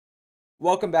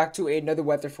Welcome back to another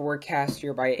weather forecast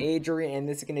here by Adrian, and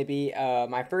this is going to be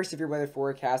my first severe weather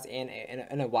forecast in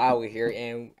a while here.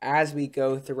 And as we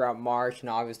go throughout March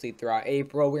and obviously throughout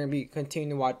April, we're going to be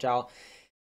continuing to watch out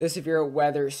the severe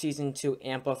weather season to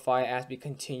amplify as we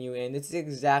continue. And this is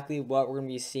exactly what we're going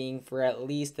to be seeing for at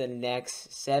least the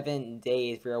next 7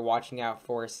 days. We are watching out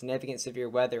for significant severe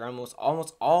weather, almost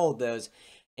all of those.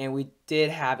 And we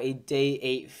did have a day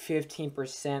 8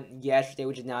 15% yesterday,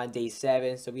 which is now day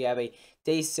 7. So we have a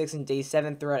day 6 and day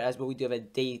 7 threat, as well we do have a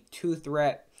day 2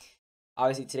 threat.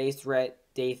 Obviously today's threat,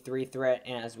 day 3 threat,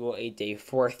 and as well a day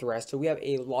 4 threat. So we have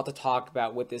a lot to talk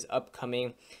about with this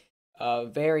upcoming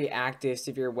very active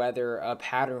severe weather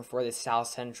pattern for the south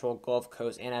central Gulf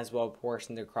Coast and as well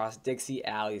portions across Dixie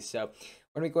Alley. So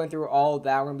we're going to be going through all of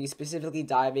that. We're going to be specifically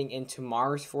diving into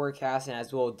tomorrow's forecast and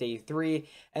as well day 3,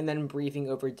 and then briefing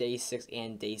over day 6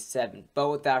 and day 7. But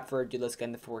without further ado, let's get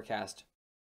in the forecast.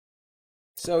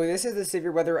 So this is the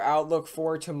severe weather outlook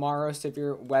for tomorrow's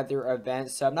severe weather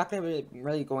event. So I'm not going to be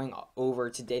really going over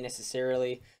today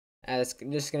necessarily, as it's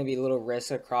just going to be a little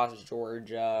risk across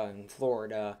Georgia and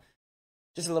Florida.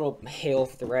 Just a little hail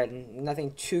threat,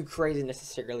 nothing too crazy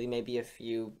necessarily. Maybe a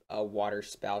few water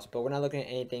spouts, but we're not looking at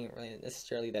anything really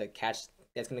necessarily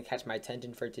that's going to catch my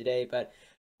attention for today. But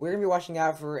we're going to be watching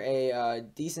out for a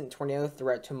decent tornado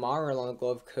threat tomorrow along the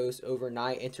Gulf Coast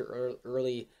overnight into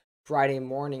early Friday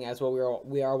morning as well.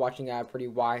 We are watching out a pretty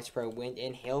widespread wind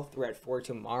and hail threat for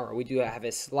tomorrow. We do have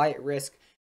a slight risk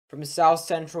from south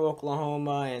central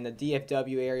Oklahoma and the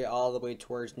DFW area all the way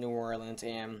towards New Orleans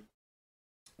and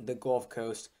the Gulf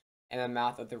Coast and the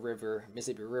mouth of the river,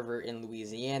 Mississippi River in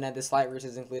Louisiana. The slight risk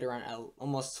is included around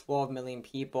almost 12 million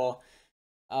people.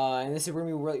 And this is where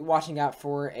we're really watching out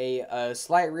for a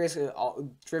slight risk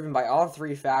driven by all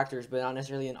three factors, but not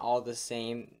necessarily in all the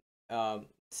same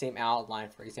outline.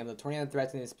 For example, the tornado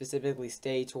threats going to specifically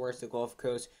stay towards the Gulf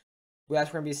Coast.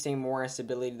 That's going to be seeing more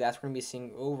instability. That's going to be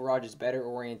seeing overall just better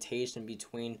orientation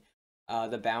between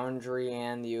the boundary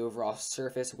and the overall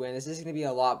surface wind. This is going to be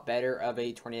a lot better of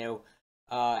a tornado,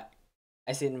 I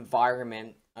say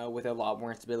environment with a lot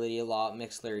more instability, a lot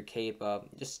mixed layered cape,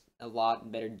 just a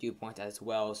lot better dew point as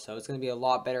well. So it's going to be a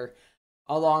lot better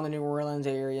along the New Orleans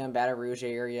area and Baton Rouge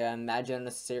area and that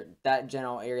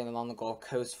general area along the Gulf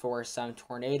Coast for some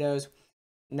tornadoes.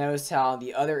 Notice how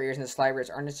the other areas in the slight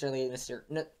risk aren't necessarily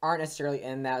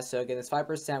in that. So again, this 5%,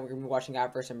 we're going to be watching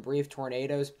out for some brief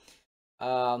tornadoes.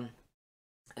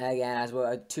 Again, as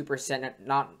well, 2%,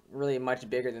 not really much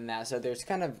bigger than that. So there's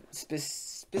kind of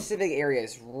specific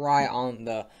areas right on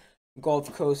the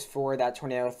Gulf Coast for that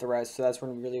tornado threat. So that's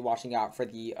when we're really watching out for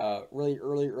the really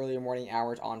early morning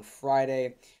hours on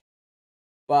Friday.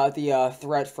 But the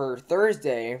threat for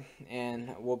Thursday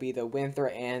and will be the wind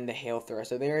threat and the hail threat.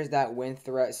 So there's that wind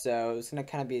threat. So it's going to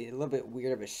kind of be a little bit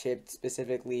weird of a shift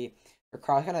specifically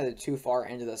across kind of the too far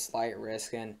end of the slight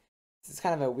risk. And it's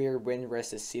kind of a weird wind risk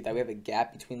to see that we have a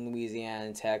gap between Louisiana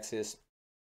and Texas.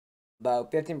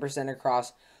 About 15%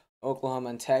 across Oklahoma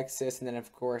and Texas. And then,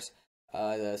 of course,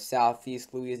 the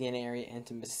southeast Louisiana area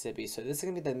into Mississippi. So this is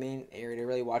going to be the main area to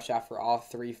really watch out for all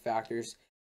three factors.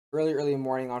 Early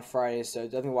morning on Friday. So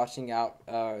definitely watching out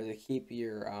to keep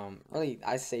your, really,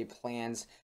 I say plans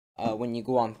when you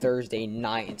go on Thursday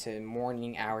night into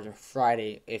morning hours of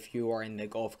Friday if you are in the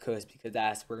Gulf Coast, because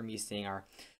that's where we're going to be seeing our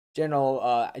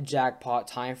general jackpot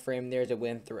time frame. There's a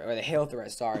wind threat or the hail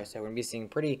threat. Sorry, so we're gonna be seeing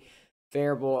pretty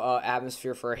favorable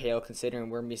atmosphere for hail, considering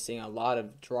we're gonna be seeing a lot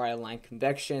of dry line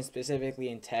convection, specifically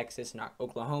in Texas and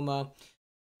Oklahoma,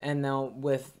 and now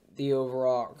with the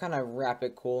overall kind of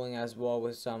rapid cooling as well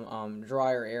with some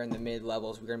drier air in the mid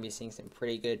levels, we're gonna be seeing some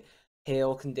pretty good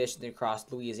hail conditions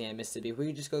across Louisiana, Mississippi. If we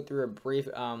could just go through a brief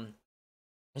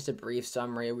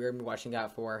summary, we're gonna be watching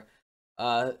out for.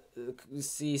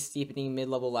 See steepening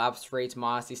mid-level lapse rates,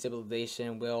 modest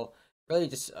stabilization will really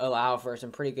just allow for some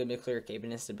pretty good nuclear cape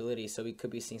and instability. So we could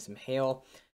be seeing some hail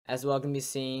as well. Going to be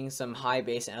seeing some high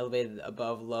base and elevated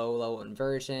above low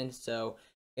inversion. So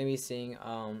going to be seeing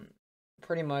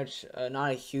pretty much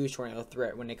not a huge tornado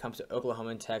threat when it comes to Oklahoma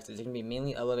and Texas. It's going to be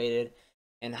mainly elevated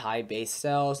and high base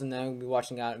cells, and then we'll be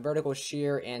watching out vertical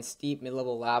shear and steep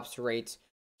mid-level lapse rates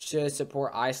should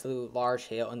support isolated large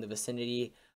hail in the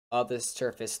vicinity of the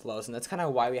surface slows, and that's kind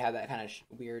of why we have that kind of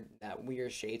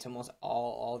weird shade to almost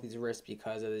all these risks,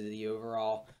 because of the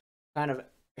overall kind of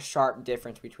sharp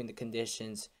difference between the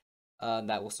conditions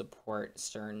that will support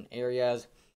certain areas.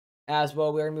 As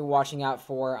well, we're going to be watching out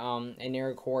for a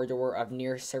narrow corridor of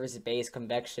near surface base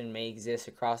convection may exist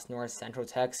across north central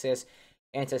Texas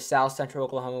and to south central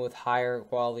Oklahoma, with higher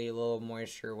quality low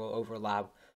moisture will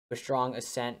overlap with strong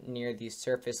ascent near the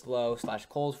surface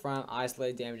low/cold front,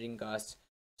 isolated damaging gusts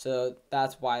So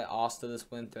that's why also this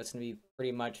wind threat's gonna be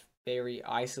pretty much very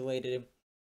isolated.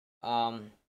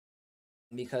 Um,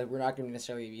 because we're not gonna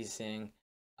necessarily be seeing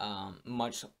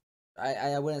much.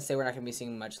 I wouldn't say we're not gonna be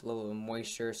seeing much level of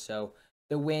moisture. So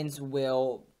the winds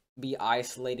will be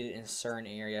isolated in certain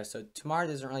areas. So tomorrow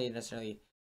doesn't really necessarily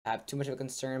have too much of a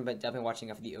concern, but definitely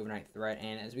watching out for the overnight threat.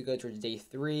 And as we go towards day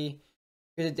 3,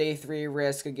 here's a day 3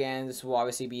 risk again. This will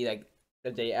obviously be like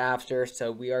the day after,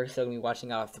 so we are still gonna be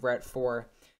watching out a threat for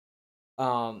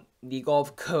the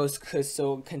Gulf Coast could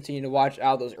still continue to watch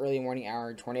out those early morning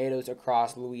hour tornadoes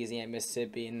across Louisiana,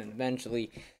 Mississippi, and then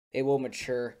eventually they will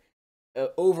mature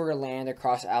overland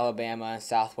across Alabama and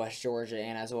southwest Georgia,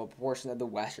 and as well a portion of the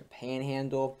western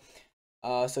panhandle.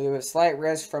 So there was slight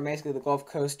risk from basically the Gulf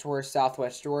Coast towards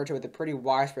southwest Georgia with a pretty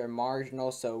widespread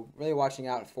marginal. So really watching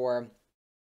out for,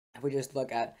 if we just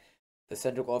look at the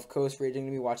central Gulf Coast region,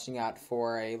 going to be watching out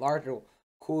for a larger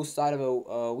cool side of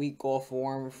a weak Gulf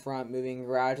warm front moving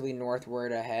gradually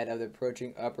northward ahead of the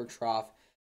approaching upper trough.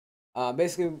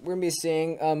 Basically, we're going to be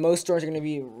seeing most storms are going to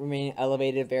be remain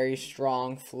elevated, very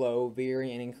strong flow,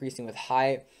 veering and increasing with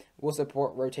height. Will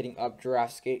support rotating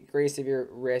updrafts, great severe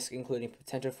risk, including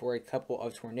potential for a couple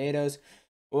of tornadoes,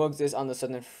 will exist on the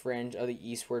southern fringe of the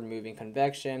eastward moving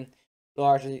convection,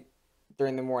 largely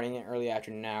during the morning and early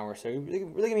afternoon hours. So you're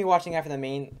really gonna be watching out for the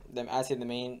main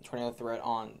tornado threat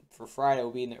on for Friday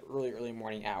will be in the early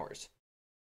morning hours.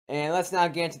 And let's now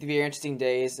get into the very interesting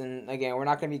days. And again, we're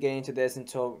not going to be getting into this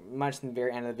until much in the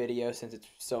very end of the video since it's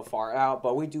so far out.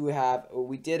 But we did have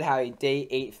a day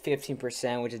 8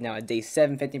 15%, which is now a day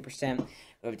 7 15%. We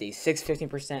have a day 6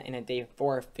 15% and a day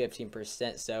 4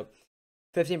 15%. So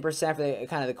 15% for the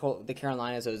kind of the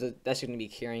Carolinas. So that's going to be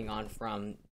carrying on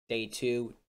from day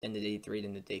 2, then to day 3,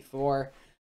 then to day 4.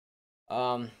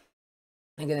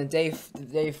 Again, the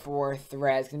day 4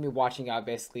 threat is gonna be watching out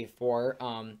basically for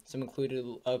some included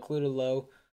low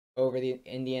over the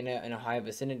Indiana and Ohio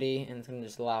vicinity, and it's gonna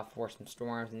just allow for some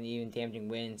storms and even damaging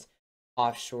winds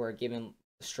offshore, given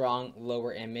strong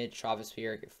lower and mid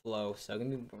tropospheric flow. So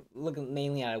gonna be looking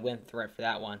mainly at a wind threat for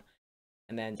that one.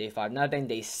 And then day 5, not then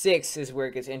day 6 is where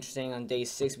it gets interesting. On day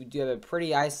 6, we do have a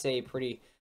pretty, I say, pretty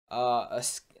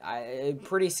a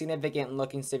pretty significant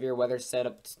looking severe weather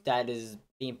setup that is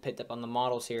being picked up on the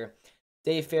models here.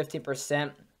 Day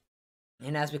 15%,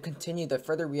 and as we continue, the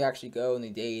further we actually go in the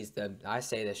days,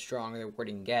 the stronger the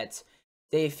wording gets.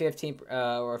 Day 15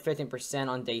 or 15%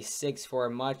 on day 6 for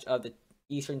much of the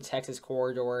eastern Texas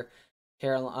corridor,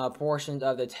 portions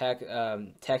of the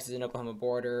Texas and Oklahoma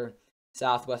border,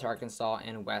 southwest Arkansas,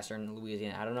 and western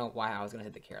Louisiana. I don't know why I was gonna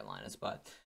hit the Carolinas, but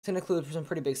it's going to include some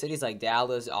pretty big cities like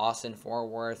Dallas, Austin,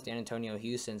 Fort Worth, San Antonio,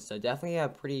 Houston. So definitely a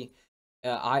pretty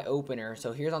eye-opener.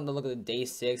 So here's on the look at the day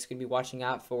 6. Going to be watching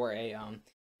out for a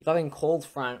developing cold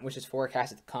front, which is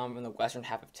forecasted to come from the western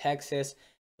half of Texas.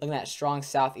 Looking at strong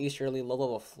southeasterly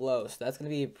low-level flow. So that's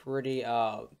going to be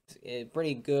a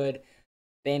pretty good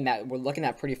thing that we're looking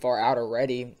at pretty far out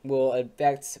already. Will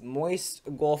affect moist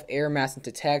Gulf air mass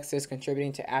into Texas,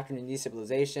 contributing to afternoon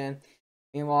destabilization.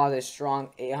 Meanwhile, the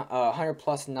strong 100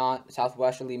 plus knot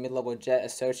southwesterly mid-level jet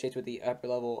associates with the upper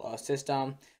level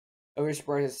system.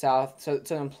 Overspread to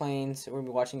southern plains. We're gonna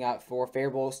be watching out for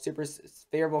favorable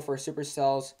for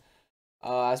supercells,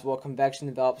 as well. Convection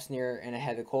develops near and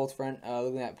ahead of the cold front.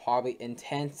 Looking at probably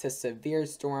intense to severe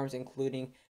storms,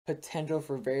 including potential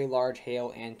for very large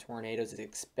hail and tornadoes is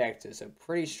expected. So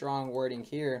pretty strong wording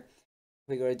here.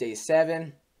 We go to day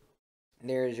 7.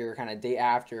 There's your kind of day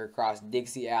after across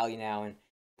Dixie Alley now and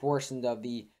portions of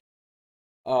the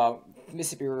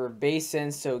Mississippi River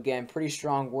Basin. So again, pretty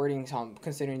strong wording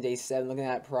considering day 7. Looking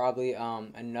at probably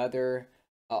another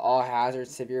all hazard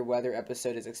severe weather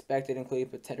episode is expected, including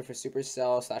potential for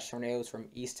supercell / tornadoes from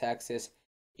East Texas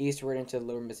eastward into the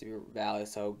lower Mississippi Valley.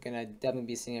 So gonna definitely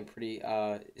be seeing a pretty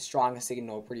strong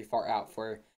signal pretty far out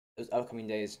for those upcoming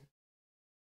days.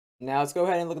 Now let's go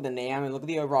ahead and look at the NAM and look at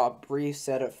the overall brief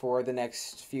setup for the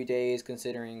next few days,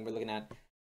 considering we're looking at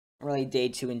really day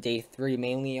 2 and day 3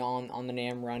 mainly on the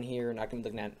NAM run here. Not going to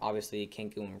be looking at obviously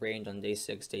Cancun range on day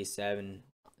 6, day 7,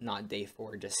 not day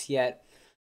 4 just yet.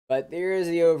 But there is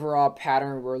the overall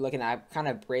pattern we're looking at kind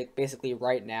of basically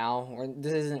right now. Or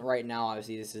this isn't right now,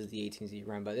 obviously this is the 18Z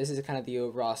run, but this is kind of the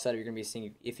overall setup you're going to be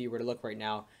seeing if you were to look right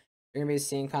now. You're going to be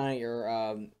seeing kind of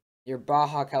your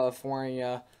Baja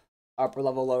California upper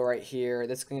level low right here.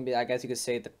 That's going to be, I guess you could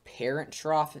say, the parent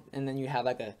trough, and then you have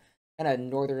like a kind of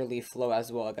northerly flow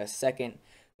as well, like a second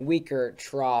weaker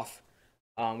trough,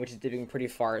 which is dipping pretty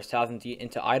far south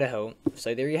into Idaho.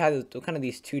 So there you have kind of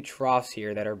these two troughs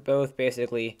here that are both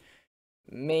basically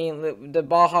mainly the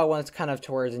Baja one's kind of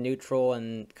towards neutral,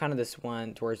 and kind of this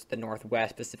one towards the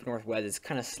northwest, Pacific Northwest, is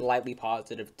kind of slightly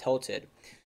positive tilted.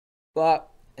 But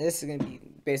this is gonna be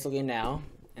basically now,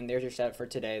 and there's your set for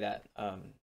today. That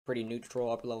pretty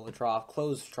neutral upper level trough,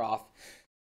 closed trough,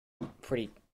 pretty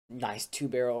nice 2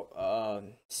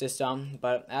 barrel system.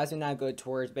 But as we now go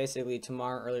towards basically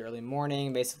tomorrow early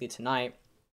morning, basically tonight,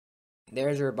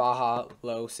 there's your Baja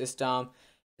low system.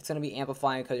 It's gonna be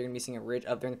amplifying because you're gonna be seeing a ridge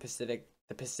up there in the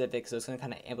Pacific, so it's gonna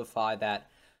kind of amplify that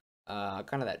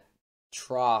kind of that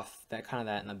trough, that kind of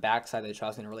that in the backside of the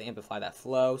trough is gonna really amplify that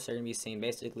flow. So you're gonna be seeing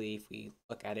basically, if we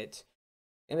look at it,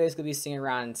 and basically be seeing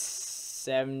around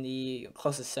 70,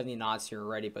 close to 70 knots here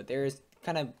already, but there's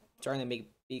kind of starting to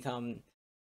become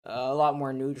a lot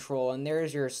more neutral. And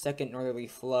there's your second northerly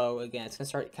flow. Again, it's gonna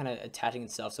start kind of attaching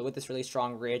itself. So with this really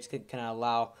strong ridge, could kind of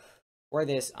allow for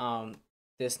this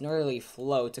northerly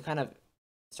flow to kind of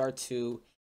start to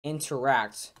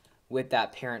interact with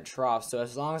that parent trough. So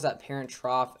as long as that parent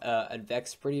trough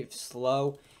advex pretty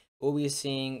slow, we'll be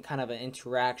seeing kind of an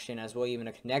interaction as well, even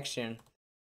a connection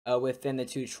within the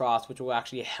two troughs, which will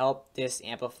actually help this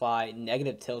amplify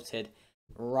negative tilted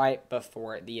right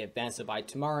before the event. So by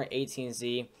tomorrow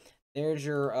 18Z, there's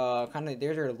your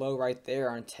there's your low right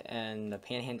there in the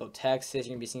Panhandle, Texas.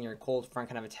 You're gonna be seeing your cold front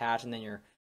kind of attached, and then your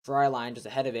dry line just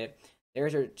ahead of it.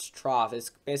 There's your trough.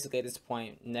 It's basically at this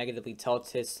point negatively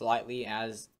tilted slightly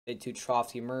as the two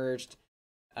troughs emerged.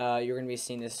 You're gonna be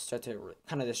seeing this start to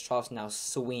kind of this trough now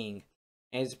swing.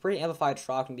 And it's a pretty amplified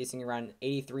trough. Can be seeing around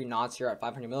 83 knots here at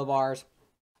 500 millibars.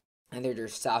 And there's your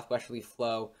southwesterly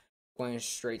flow going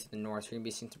straight to the north. So you're going to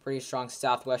be seeing some pretty strong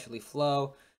southwesterly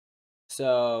flow.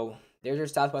 So there's your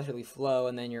southwesterly flow,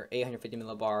 and then your 850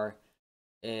 millibar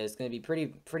is going to be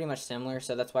pretty much similar.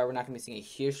 So that's why we're not going to be seeing a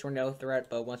huge tornado threat.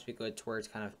 But once we go towards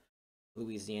kind of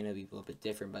Louisiana, it'll be a little bit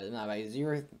different. But not by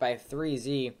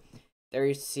 3Z, there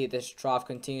you see this trough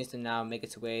continues to now make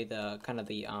its way the kind of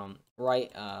the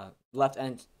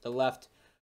left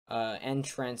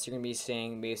entrance. You're gonna be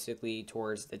seeing basically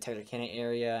towards the Texarkana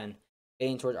area and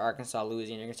heading towards Arkansas,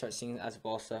 Louisiana. You're gonna start seeing as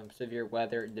well some severe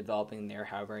weather developing there.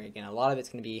 However, again, a lot of it's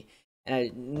gonna be in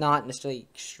a not necessarily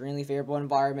extremely favorable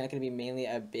environment. It's gonna be mainly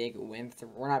a big wind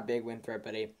we're not big wind threat,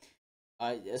 but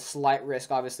a slight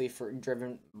risk, obviously, for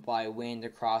driven by wind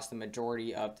across the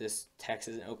majority of this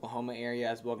Texas and Oklahoma area,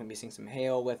 as well. Going to be seeing some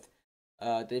hail with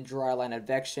the dry line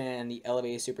advection and the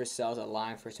elevated supercells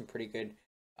allowing for some pretty good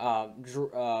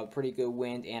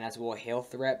wind and as well hail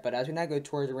threat. But as we now go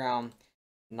towards around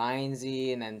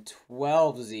 9Z and then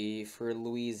 12Z for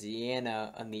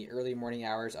Louisiana in the early morning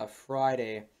hours of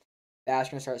Friday, that's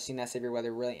going to start seeing that severe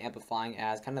weather really amplifying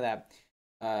as kind of that,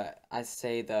 I'd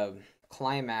say the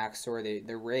climax or the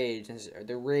rage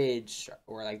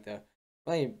or like the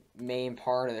really main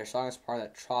part of their strongest part of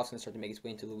that trough's gonna start to make its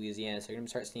way into Louisiana. So you're gonna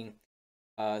start seeing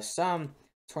some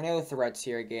tornado threats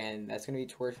here again. That's gonna be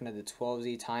towards kind of the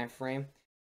 12Z time frame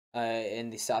in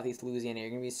the southeast Louisiana.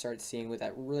 You're gonna start seeing with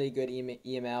that really good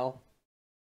EML,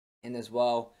 and as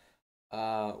well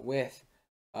with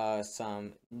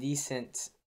some decent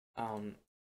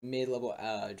mid-level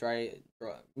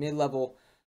mid-level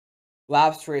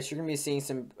labs trace. You're gonna be seeing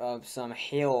some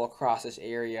hail across this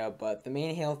area, but the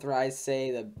main hail threat, I'd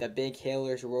say the big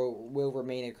hailers will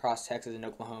remain across Texas and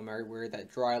Oklahoma, where that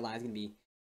dry line is gonna be,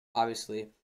 obviously.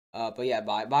 But yeah,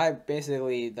 by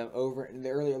basically the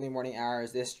early morning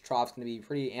hours, this trough's gonna be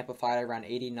pretty amplified around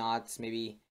 80 knots,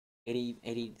 maybe 80,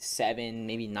 87,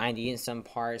 maybe 90 in some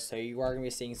parts. So you are gonna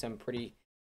be seeing some pretty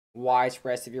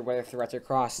widespread severe weather threats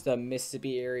across the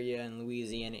Mississippi area and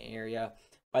Louisiana area.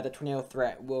 But the tornado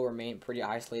threat will remain pretty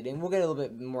isolated, and we'll get a little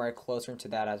bit more closer into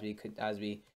that as we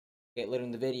get later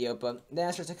in the video. But then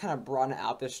it starts to kind of broaden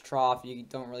out this trough. You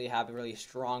don't really have a really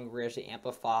strong ridge to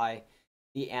amplify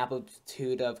the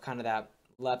amplitude of kind of that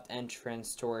left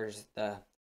entrance towards the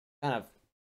kind of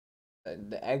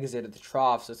the exit of the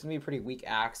trough. So it's gonna be a pretty weak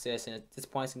axis, and at this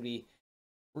point it's gonna be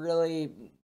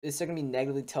it's still gonna be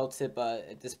negatively tilted, but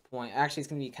at this point actually it's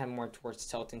gonna be kind of more towards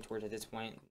tilting towards at this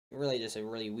point. Really just a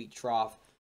really weak trough.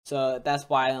 So that's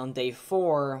why on day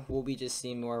 4, we'll be just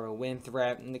seeing more of a wind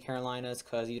threat in the Carolinas,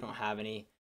 because you don't have any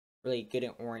really good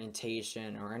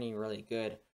orientation or any really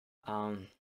good,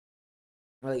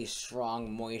 really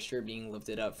strong moisture being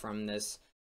lifted up from this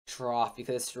trough,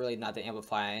 because it's really not the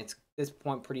amplifier. It's at this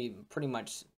point pretty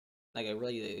much like a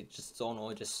really just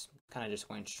zonal, just kind of just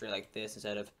going straight like this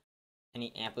instead of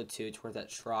any amplitude towards that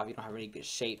trough. You don't have really good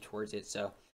shape towards it.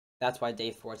 So that's why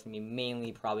day 4 is going to be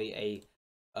mainly probably a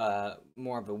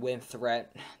more of a wind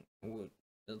threat,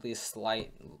 at least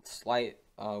slight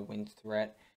wind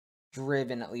threat,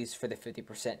 driven at least for the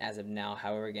 50% as of now.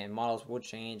 However, again, models will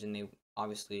change and they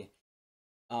obviously.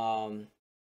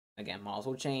 Again, models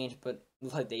will change, but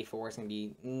looks like day 4 is going to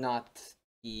be not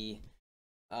the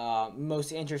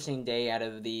most interesting day out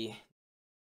of the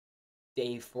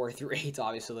day 4 through 8,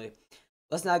 obviously.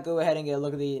 Let's now go ahead and get a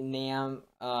look at the NAM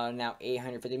now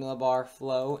 850 millibar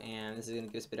flow, and this is going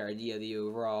to give us a better idea of the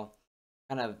overall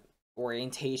kind of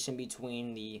orientation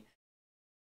between the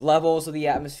levels of the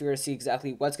atmosphere to see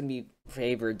exactly what's going to be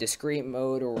favored, discrete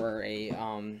mode or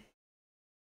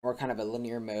kind of a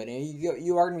linear mode. And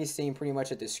you are going to be seeing pretty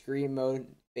much a discrete mode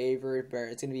favored, but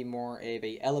it's going to be more of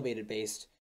a elevated based.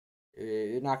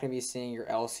 You're not going to be seeing your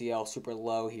LCL super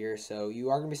low here, so you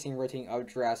are going to be seeing rotating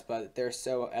updrafts, but they're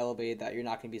so elevated that you're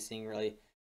not going to be seeing really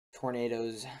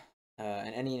tornadoes in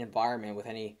any environment with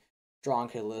any strong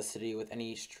helicity, with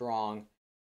any strong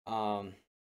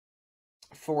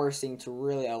forcing to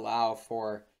really allow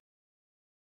for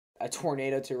a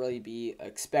tornado to really be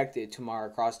expected tomorrow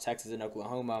across Texas and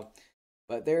Oklahoma.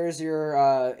 But there's your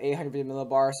 850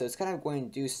 millibar, so it's kind of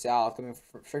going due south, coming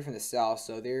straight from the south.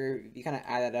 So there, if you kind of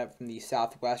add that up from the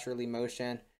southwesterly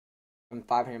motion from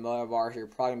 500 millibars, you're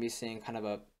probably gonna be seeing kind of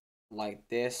a like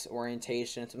this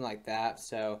orientation, something like that.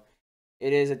 So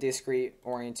it is a discrete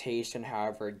orientation.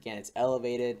 However, again, it's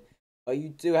elevated, but you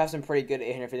do have some pretty good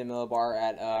 850 millibar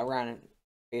at around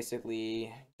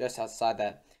basically just outside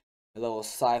that level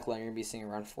cyclone. You're going to be seeing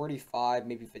around 45,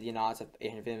 maybe 50 knots at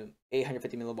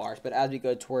 850 millibars. But as we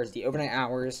go towards the overnight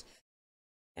hours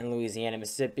in Louisiana,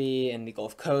 Mississippi, and the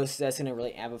Gulf Coast, that's going to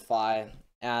really amplify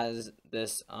as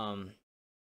this is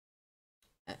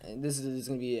going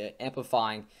to be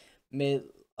amplifying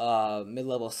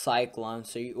mid-level cyclone.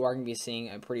 So you are going to be seeing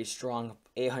a pretty strong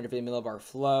 850 millibar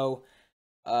flow.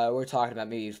 We're talking about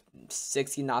maybe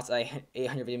 60 knots at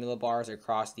 850 millibars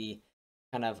across the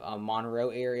kind of Monroe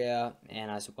area,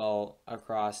 and as well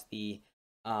across the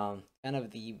kind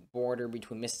of the border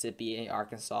between Mississippi and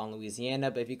Arkansas and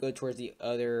Louisiana. But if you go towards the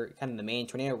other kind of the main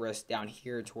tornado risk down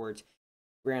here towards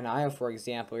Grand Isle, for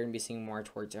example, you're gonna be seeing more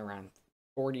towards around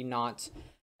 40 knots.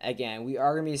 Again, we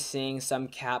are gonna be seeing some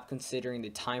cap considering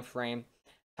the time frame.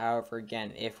 However,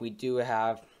 again, if we do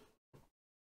have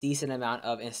decent amount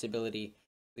of instability,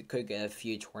 we could get a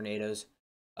few tornadoes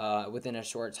within a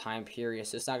short time period.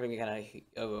 So it's not going to be kind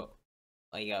of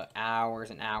like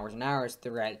hours and hours and hours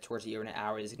threat towards the overnight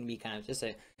hours. It's going to be kind of just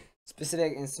a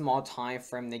specific and small time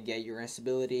frame to get your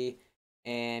instability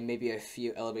and maybe a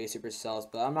few elevated supercells.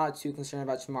 But I'm not too concerned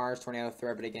about tomorrow's tornado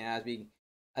threat. But again, as we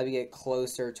get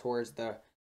closer towards the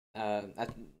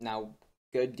now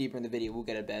go deeper in the video, we'll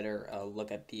get a better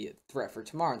look at the threat for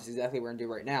tomorrow. This is exactly what we're gonna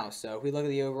do right now. So if we look at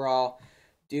the overall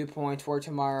dew point for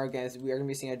tomorrow, again, we are gonna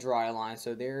be seeing a dry line.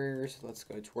 So let's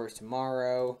go towards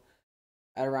tomorrow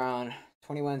at around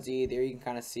 21Z. There you can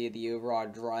kind of see the overall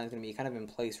dry line is gonna be kind of in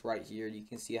place right here. You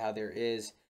can see how there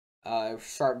is a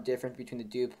sharp difference between the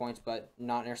dew points, but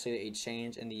not necessarily a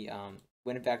change in the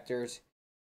wind vectors.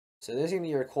 So there's going to be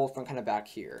your cold front kind of back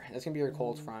here. That's going to be your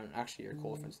cold front. Actually, your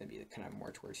cold front's going to be kind of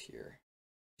more towards here.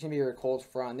 It's going to be your cold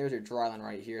front. There's your dry line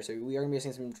right here. So we are going to be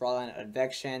seeing some dry line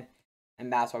advection.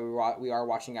 And that's why we are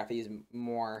watching out for these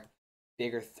more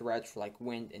bigger threats for like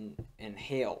wind and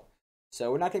hail.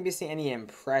 So we're not going to be seeing any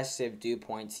impressive dew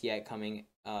points yet coming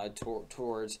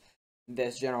towards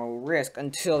this general risk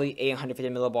until the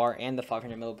 850 millibar and the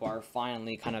 500 millibar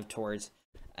finally kind of towards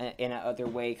in another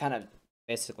way kind of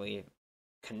basically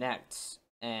connects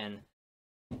and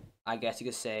I guess you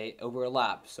could say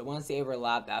overlap. So once they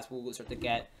overlap, that's when we'll start to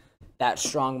get that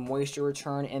strong moisture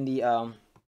return in the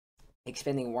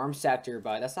expanding warm sector,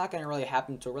 but that's not going to really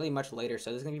happen until really much later. So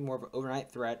there's going to be more of an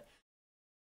overnight threat,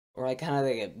 or like kind of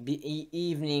like a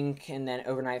evening and then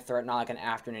overnight threat, not like an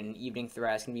afternoon and evening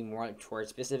threat. It's going to be more towards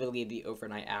specifically the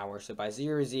overnight hour. So by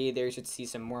 0Z, there you should see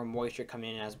some more moisture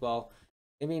coming in as well.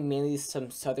 Maybe mainly some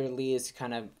southerlies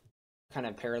kind of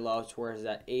parallel towards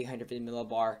that 850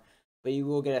 millibar, but you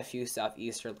will get a few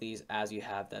southeasterlies as you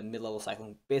have the mid-level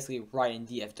cyclone basically right in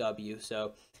DFW.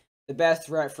 So the best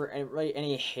threat for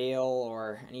any hail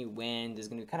or any wind is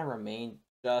going to kind of remain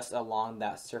just along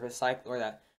that surface cycle or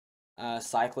that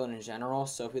cyclone in general.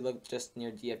 So if we look just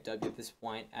near DFW at this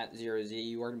point at 0Z,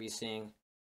 you are going to be seeing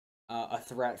a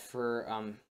threat for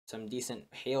some decent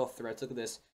hail threats. Look at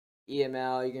this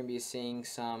EML. You're going to be seeing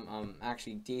some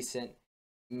actually decent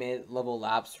mid-level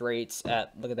lapse rates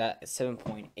at, look at that,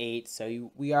 7.8.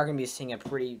 So we are going to be seeing a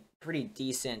pretty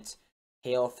decent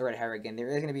hail threat here. Again, there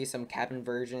is going to be some cap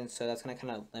inversion, so that's going to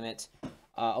kind of limit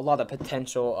a lot of the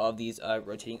potential of these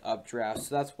rotating updrafts.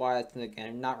 So that's why it's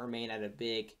again not remain at a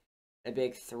big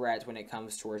threat when it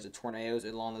comes towards the tornadoes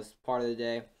along this part of the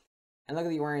day. And look at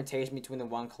the orientation between the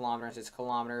 1 kilometer and 6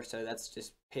 kilometers. So that's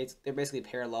just, they're basically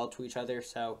parallel to each other.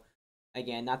 So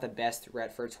Again, not the best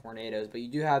threat for tornadoes, but you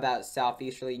do have that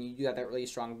southeasterly and you do have that really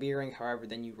strong veering. However,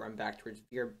 then you run back towards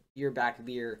veer back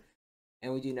veer,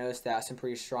 and we do notice that some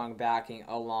pretty strong backing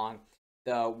along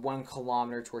the 1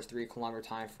 kilometer towards 3 kilometer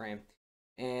time frame.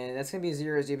 And that's going to be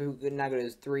 0Z, but we could now go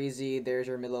to 3Z. There's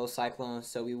your mid-level cyclone.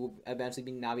 So we will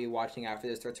eventually now be watching out for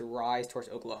this start to rise towards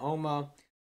Oklahoma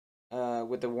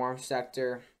with the warm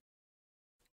sector.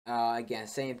 Again,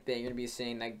 same thing. You're going to be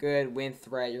seeing that good wind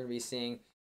threat. You're going to be seeing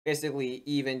basically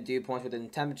even dew points within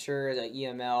temperatures at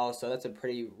EML. So that's a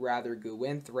pretty rather good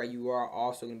wind threat. You are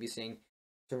also going to be seeing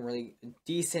some really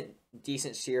decent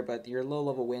shear, but your low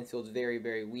level wind field is very,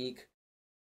 very weak.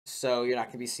 So you're not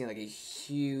going to be seeing like a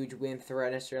huge wind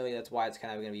threat necessarily. That's why it's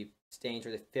kind of going to be staying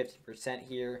toward the 50%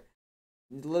 here.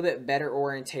 A little bit better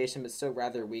orientation, but still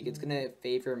rather weak. It's going to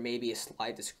favor maybe a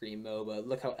slight discrete mode, but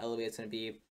look how elevated it's going to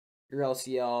be. Your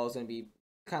LCL is going to be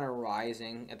kind of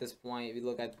rising at this point. If you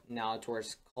look at now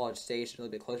towards College Station, a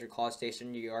little bit closer to College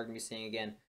Station, you are going to be seeing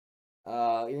again.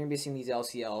 You're going to be seeing these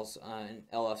LCLs and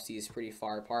LFCs pretty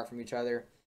far apart from each other.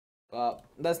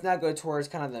 Let's now go towards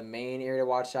kind of the main area to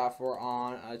watch out for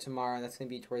on tomorrow, and that's going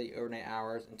to be toward the overnight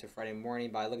hours into Friday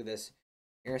morning. But look at this.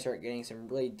 You're going to start getting some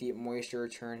really deep moisture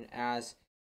return as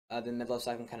the mid-level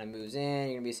cyclone kind of moves in. You're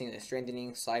going to be seeing a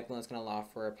strengthening cyclone that's going to allow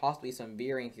for possibly some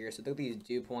veering here. So look at these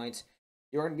dew points.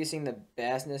 You're going to be seeing the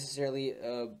best necessarily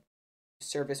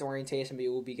surface orientation, but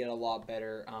you will be getting a lot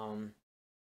better.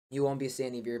 You won't be seeing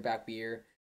any veer back veer.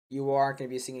 You aren't going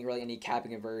to be seeing really any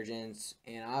capping conversions,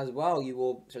 and as well, you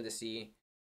will start to see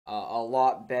a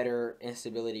lot better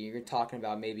instability. You're talking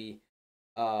about maybe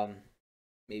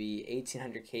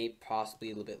 1800 Cape, possibly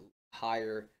a little bit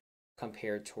higher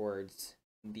compared towards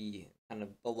the kind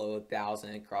of below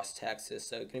 1,000 across Texas.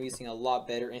 So, going to be seeing a lot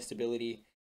better instability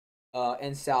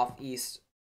in southeast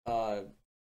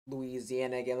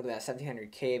Louisiana. Again, look at that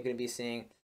 1700 Cape. Going to be seeing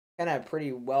kind of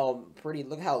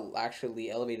look how actually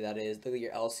elevated that is. Look at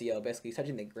your LCO basically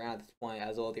touching the ground at this point,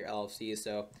 as well as your LFC.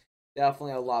 So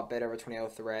definitely a lot better of a tornado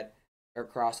threat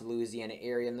across the Louisiana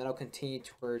area, and that'll continue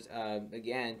towards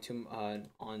again to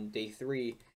on day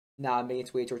 3, now making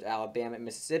its way towards Alabama and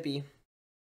Mississippi.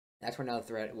 That tornado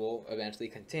threat will eventually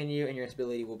continue, and your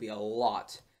instability will be a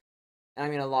lot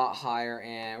higher.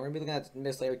 And we're gonna be looking at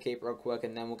Miss Layer Cape real quick,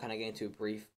 and then we'll kind of get into a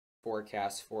brief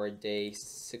forecast for day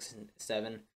 6 and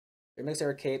 7. Your mixed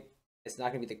air Cape, it's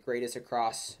not going to be the greatest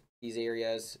across these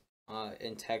areas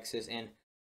in Texas and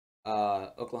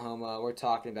Oklahoma. We're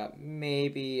talking about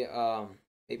maybe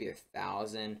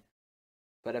 1,000.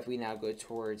 But if we now go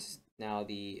towards now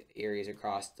the areas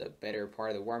across the better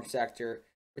part of the warm sector,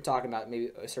 we're talking about maybe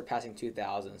surpassing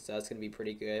 2,000. So that's going to be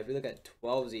pretty good. If we look at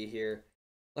 12Z here,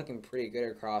 looking pretty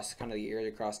good across kind of the area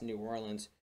across New Orleans.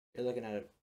 You're looking at a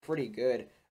pretty good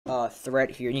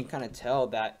threat here. You can kind of tell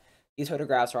that these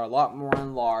photographs are a lot more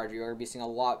enlarged. You're going to be seeing a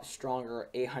lot stronger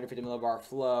 850 millibar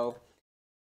flow.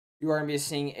 You are going to be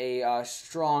seeing a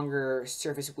stronger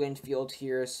surface wind field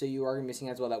here, so you are going to be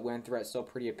seeing as well that wind threat still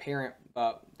pretty apparent,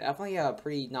 but definitely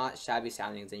pretty not shabby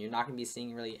soundings, and you're not going to be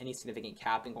seeing really any significant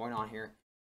capping going on here.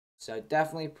 So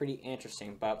definitely pretty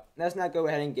interesting, but let's not go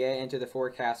ahead and get into the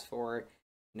forecast for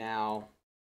now.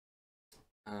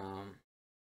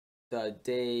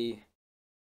 The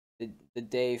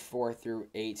day 4 through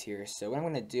 8 here. So what I'm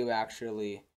going to do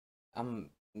actually, I'm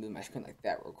move my screen like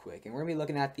that real quick, and we're gonna be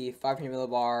looking at the 500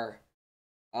 millibar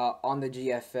on the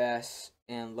GFS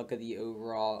and look at the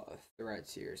overall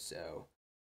threats here. So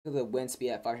look at the wind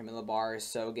speed at 500 millibars.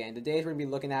 So again, the days we're gonna be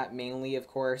looking at mainly, of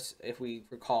course, if we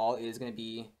recall, is gonna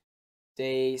be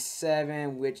day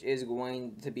 7, which is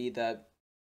going to be the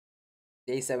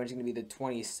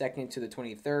 22nd to the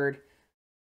 23rd,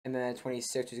 and then the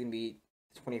 26th is gonna be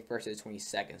the 21st to the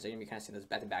 22nd. So you're gonna be kind of seeing those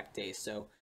back-to-back days. So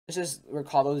let's just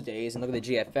recall those days and look at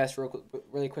the GFS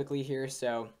really quickly here.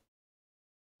 So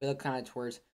we look kind of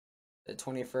towards the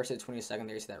 21st to the 22nd.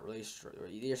 There's that really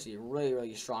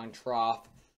really strong trough.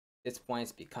 This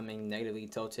point's becoming negatively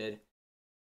tilted.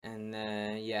 And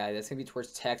then, yeah, that's going to be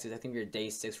towards Texas. I think your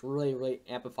day 6, really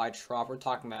amplified trough. We're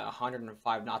talking about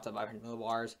 105 knots at 500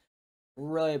 millibars.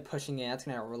 Really pushing in. That's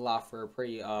going to allow for a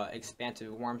pretty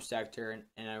expansive warm sector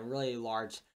and a really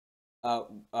large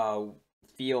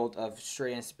field of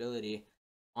straight instability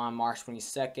on March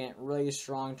 22nd. Really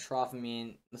strong trough. I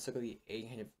mean, let's look at the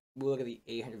 800. We'll look at the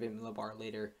 800 millibar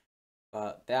later.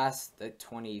 But that's the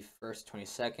 21st,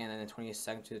 22nd, and the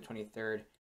 22nd to the 23rd,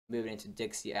 moving into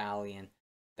Dixie Alley, and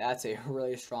that's a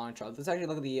really strong trough. Let's actually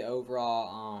look at the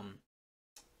overall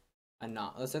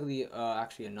let's look at the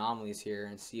actually anomalies here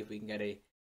and see if we can get a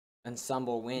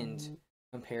ensemble wind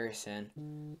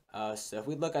comparison. So if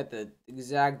we look at the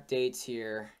exact dates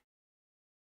here,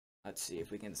 Let's see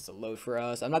if we can still load for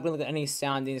us. I'm not going to look at any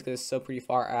soundings because it's so pretty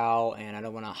far out, and I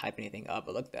don't want to hype anything up,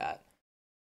 but look at that.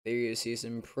 There you see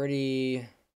some pretty...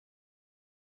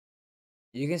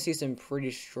 You can see some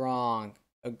pretty strong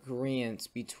agreements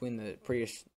between the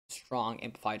pretty strong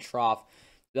amplified trough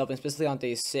developing specifically on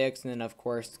day 6, and then of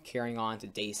course carrying on to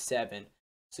day 7.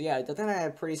 So yeah, I think I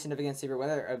had a pretty significant severe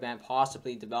weather event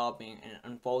possibly developing and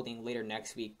unfolding later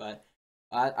next week, but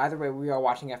either way, we are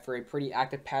watching out for a pretty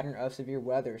active pattern of severe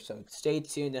weather, so stay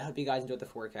tuned. I hope you guys enjoyed the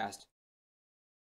forecast.